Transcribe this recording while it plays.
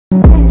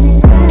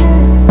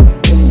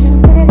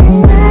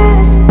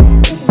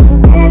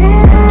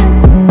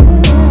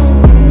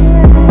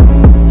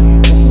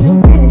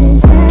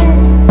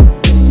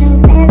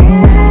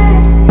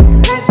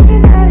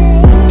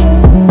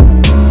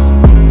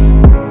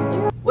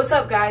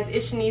guys,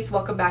 it's Shanice.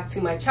 Welcome back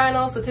to my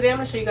channel. So today I'm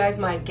going to show you guys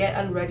my get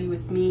unready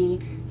with me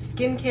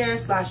skincare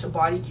slash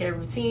body care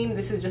routine.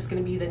 This is just going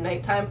to be the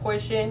nighttime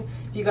portion.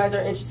 If you guys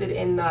are interested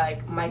in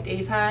like my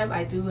daytime,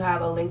 I do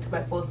have a link to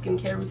my full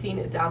skincare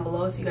routine down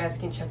below so you guys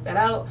can check that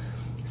out.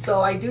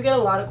 So I do get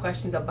a lot of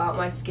questions about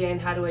my skin.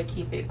 How do I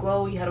keep it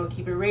glowy? How do I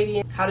keep it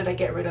radiant? How did I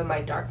get rid of my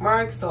dark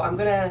marks? So I'm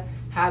gonna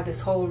have this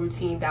whole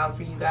routine down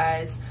for you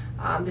guys.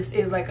 This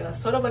is like a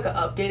sort of like an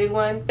updated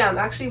one. I'm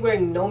actually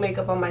wearing no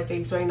makeup on my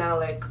face right now,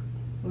 like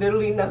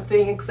literally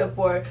nothing except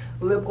for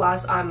lip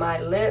gloss on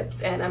my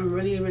lips, and I'm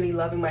really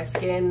loving my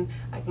skin.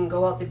 I can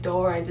go out the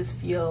door and just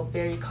feel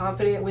very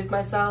confident with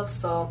myself.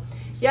 So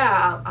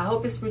yeah, I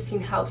hope this routine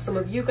helps some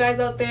of you guys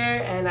out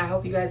there, and I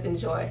hope you guys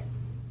enjoy.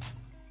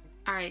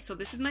 Alright, so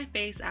this is my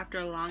face after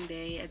a long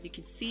day. As you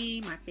can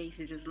see, my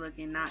face is just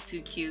looking not too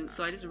cute,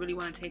 so I just really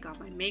want to take off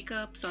my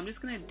makeup. So I'm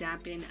just going to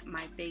dampen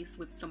my face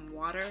with some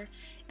water,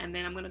 and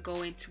then I'm going to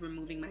go into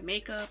removing my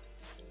makeup.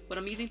 What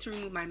I'm using to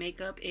remove my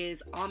makeup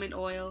is almond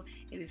oil.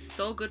 It is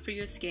so good for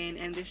your skin,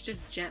 and this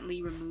just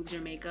gently removes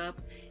your makeup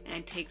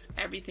and takes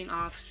everything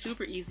off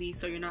super easy,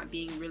 so you're not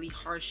being really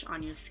harsh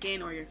on your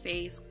skin or your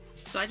face.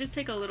 So I just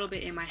take a little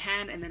bit in my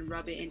hand and then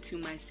rub it into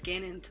my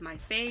skin and into my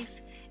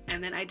face,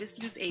 and then I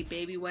just use a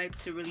baby wipe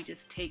to really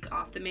just take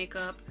off the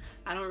makeup.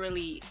 I don't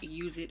really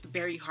use it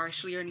very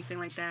harshly or anything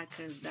like that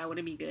because that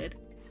wouldn't be good.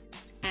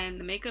 And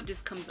the makeup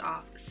just comes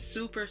off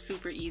super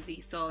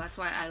easy, so that's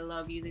why I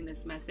love using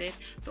this method.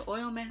 The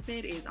oil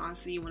method is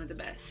honestly one of the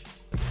best.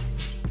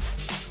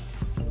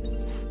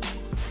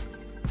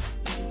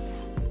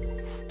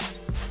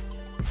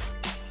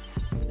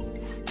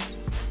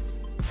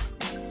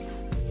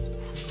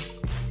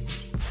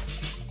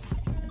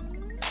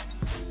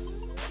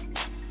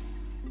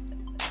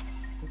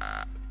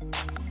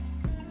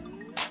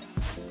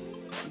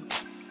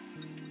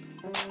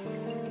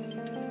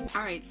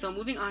 Alright, so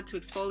moving on to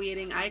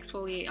exfoliating. I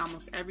exfoliate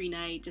almost every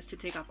night just to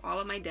take off all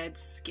of my dead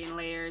skin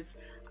layers.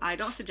 I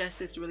don't suggest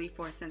this really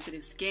for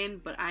sensitive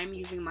skin, but I'm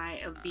using my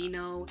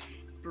Aveeno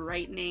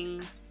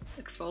brightening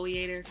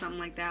exfoliator, something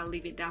like that. I'll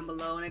leave it down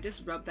below, and I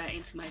just rub that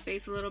into my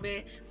face a little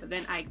bit, but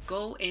then I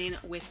go in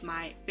with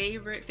my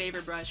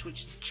favorite brush,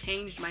 which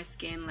changed my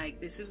skin. Like,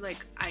 this is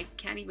like, I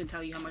can't even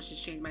tell you how much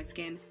it's changed my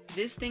skin.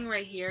 This thing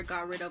right here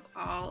got rid of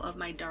all of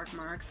my dark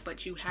marks,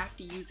 but you have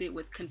to use it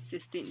with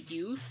consistent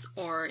use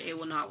or it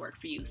will not work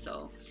for you.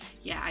 So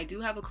yeah, I do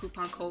have a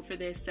coupon code for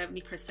this,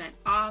 70%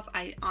 off.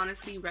 I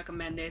honestly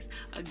recommend this,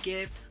 a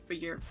gift for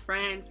your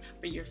friends,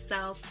 for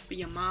yourself, for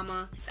your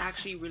mama. It's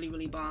actually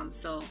really bomb.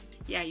 So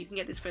yeah, you can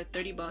get this for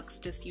 30 bucks.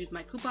 Just use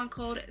my coupon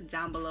code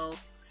down below.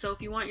 So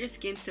if you want your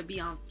skin to be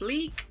on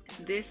fleek,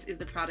 this is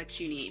the product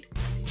you need.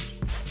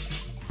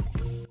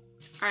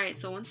 Alright,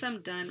 so once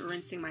I'm done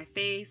rinsing my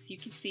face, you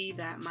can see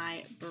that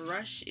my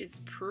brush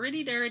is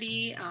pretty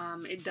dirty.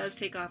 It does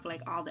take off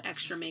like all the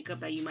extra makeup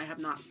that you might have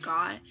not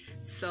got.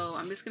 So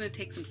I'm just going to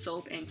take some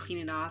soap and clean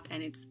it off,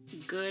 and it's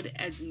good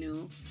as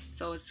new.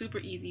 So it's super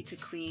easy to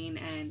clean,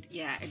 and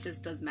yeah, it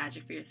just does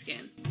magic for your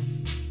skin.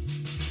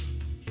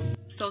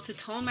 So to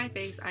tone my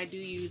face, I do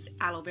use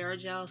aloe vera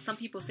gel. Some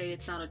people say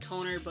it's not a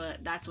toner,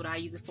 but that's what I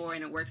use it for,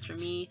 and it works for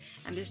me.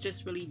 And this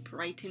just really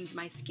brightens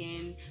my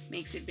skin,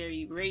 makes it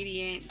very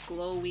radiant,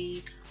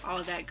 glowy, all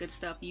of that good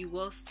stuff. You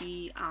will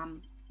see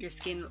your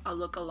skin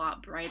look a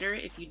lot brighter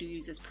if you do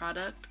use this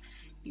product.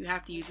 You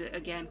have to use it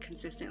again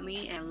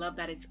consistently, and love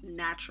that it's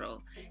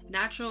natural.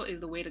 Natural is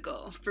the way to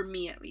go, for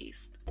me at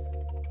least.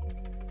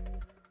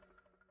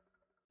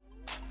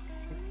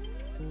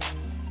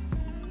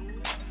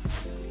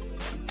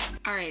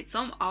 Alright,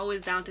 so I'm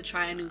always down to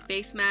try a new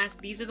face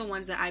mask. These are the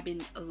ones that I've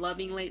been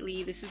loving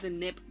lately. This is the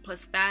Nip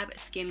Plus Fab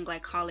Skin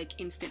Glycolic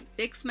Instant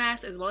Fix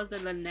Mask, as well as the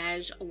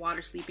Laneige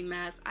Water Sleeping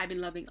Mask. I've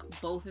been loving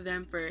both of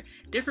them for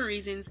different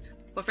reasons,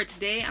 but for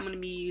today I'm going to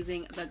be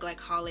using the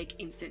Glycolic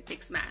Instant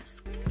Fix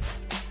Mask.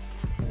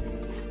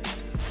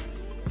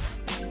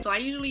 So I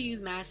usually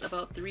use masks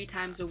about 3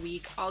 times a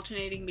week,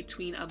 alternating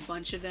between a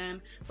bunch of them.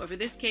 But for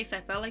this case, I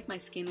felt like my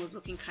skin was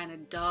looking kind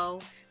of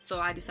dull, so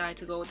I decided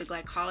to go with the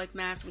glycolic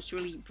mask, which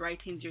really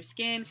brightens your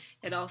skin.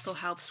 It also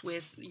helps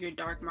with your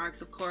dark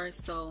marks, of course.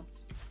 So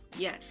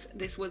yes,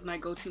 this was my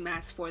go-to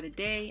mask for the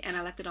day, and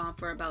I left it on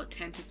for about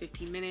 10 to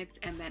 15 minutes,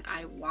 and then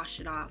I wash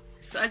it off.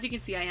 So as you can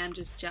see, I am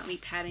just gently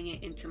patting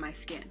it into my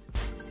skin.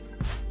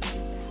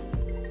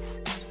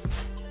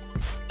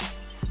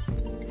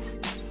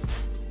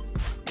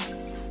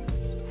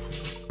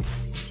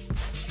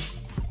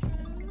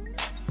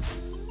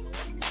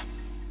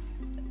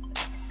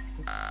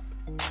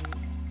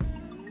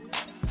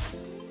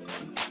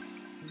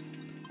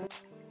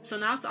 So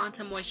now it's on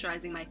to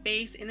moisturizing my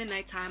face. In the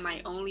nighttime,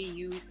 I only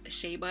use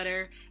shea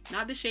butter,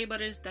 not the shea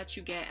butters that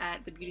you get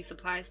at the beauty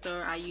supply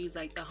store. I use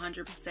like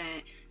 100%,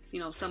 you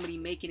know, somebody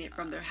making it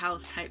from their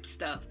house type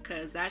stuff,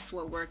 because that's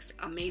what works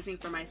amazing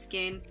for my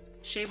skin.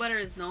 Shea butter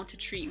is known to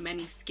treat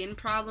many skin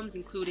problems,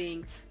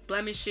 including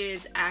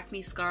blemishes,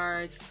 acne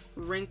scars,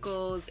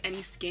 wrinkles,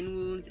 any skin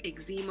wounds,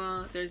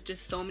 eczema. There's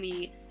just so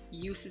many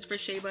uses for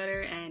shea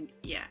butter, and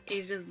yeah,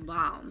 it's just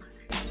bomb.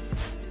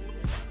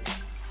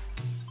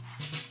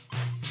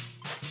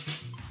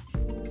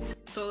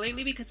 So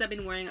lately, because I've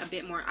been wearing a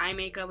bit more eye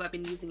makeup, I've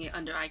been using an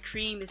under eye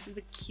cream. This is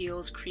the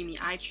Kiehl's Creamy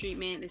Eye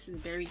Treatment. This is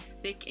very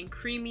thick and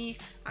creamy.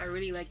 I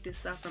really like this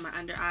stuff for my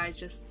under eyes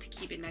just to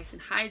keep it nice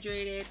and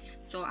hydrated.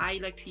 So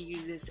I like to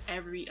use this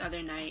every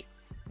other night.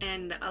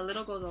 And a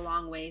little goes a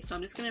long way. So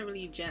I'm just going to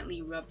really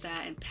gently rub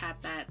that and pat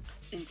that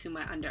into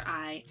my under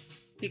eye.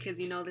 Because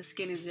you know the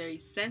skin is very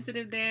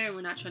sensitive there.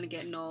 We're not trying to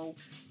get no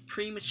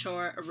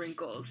premature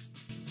wrinkles.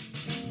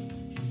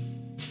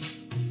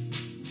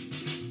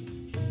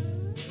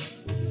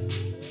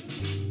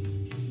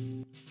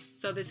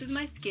 So this is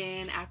my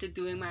skin after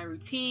doing my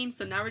routine.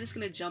 So now we're just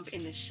going to jump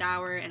in the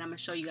shower and I'm going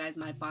to show you guys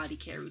my body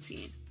care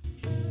routine.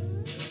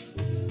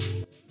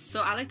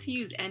 So I like to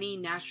use any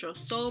natural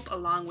soap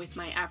along with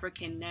my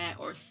African net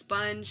or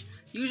sponge.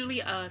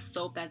 Usually a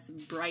soap that's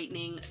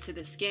brightening to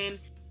the skin.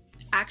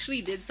 I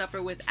actually did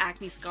suffer with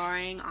acne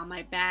scarring on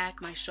my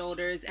back, my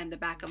shoulders, and the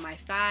back of my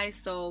thighs.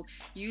 So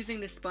using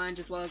the sponge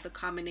as well as the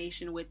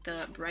combination with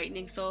the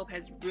brightening soap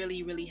has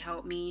really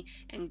helped me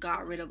and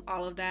got rid of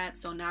all of that.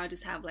 So now I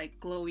just have like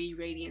glowy,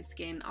 radiant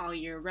skin all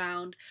year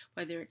round.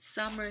 Whether it's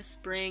summer,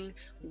 spring,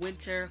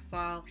 winter,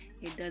 fall,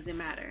 it doesn't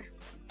matter.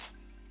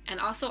 And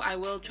also I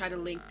will try to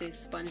link this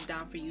sponge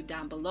down for you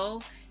down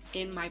below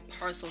in my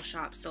parcel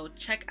shop. So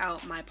check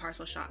out my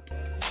parcel shop.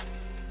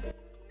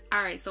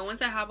 Alright, so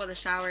once I hop out of the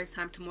shower, it's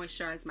time to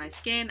moisturize my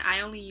skin.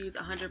 I only use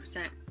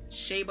 100%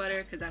 shea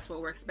butter because that's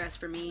what works best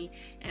for me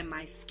and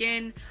my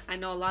skin. I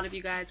know a lot of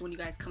you guys, when you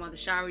guys come out of the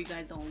shower, you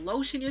guys don't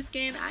lotion your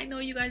skin. I know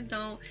you guys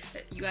don't.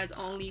 You guys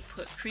only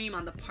put cream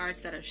on the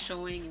parts that are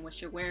showing and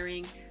what you're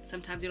wearing.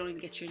 Sometimes you don't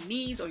even get your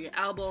knees or your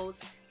elbows.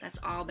 That's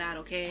all bad,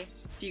 okay?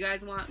 If you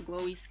guys want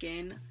glowy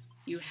skin,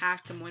 you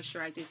have to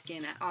moisturize your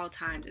skin at all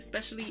times,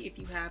 especially if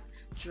you have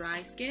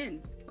dry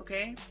skin,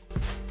 okay?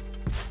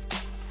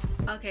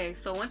 Okay,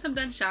 so once I'm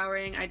done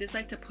showering, I just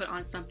like to put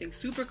on something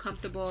super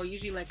comfortable,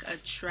 usually like a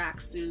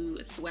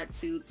tracksuit, a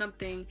sweatsuit,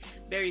 something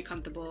very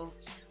comfortable.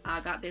 I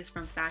got this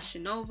from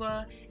Fashion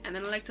Nova, and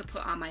then I like to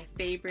put on my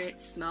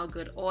favorite Smell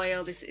Good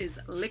oil. This is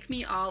Lick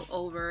Me All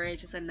Over.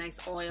 It's just a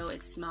nice oil.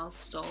 It smells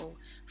so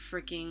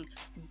freaking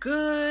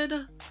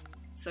good.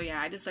 So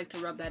yeah, I just like to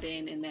rub that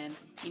in and then,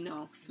 you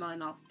know,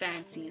 smelling all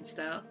fancy and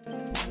stuff.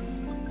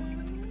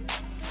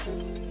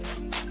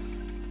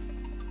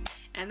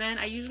 And then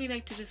I usually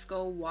like to just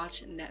go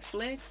watch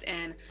Netflix,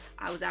 and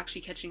I was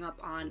actually catching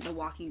up on The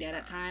Walking Dead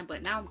at the time,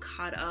 but now I'm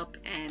caught up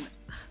and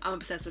I'm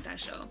obsessed with that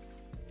show.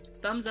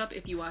 Thumbs up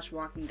if you watch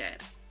Walking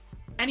Dead.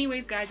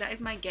 Anyways guys, that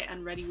is my get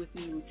unready with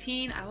me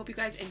routine. I hope you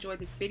guys enjoyed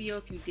this video.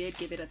 If you did,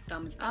 give it a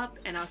thumbs up,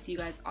 and I'll see you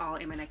guys all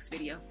in my next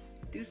video.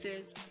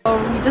 Deuces. Oh,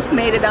 we just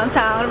made it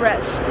downtown. We're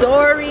at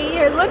Story.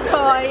 Here's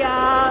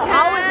Latoya.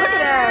 Always look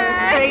at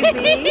her.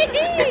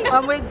 Crazy.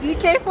 I'm with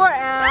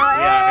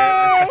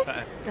DK4L.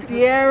 Hey.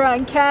 Dear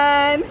and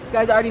Ken. You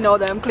guys already know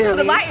them clearly.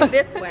 The lighting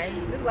this way.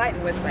 This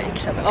lighting this way.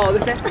 Oh,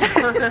 this way?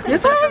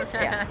 This way?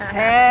 Yeah.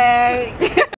 Hey.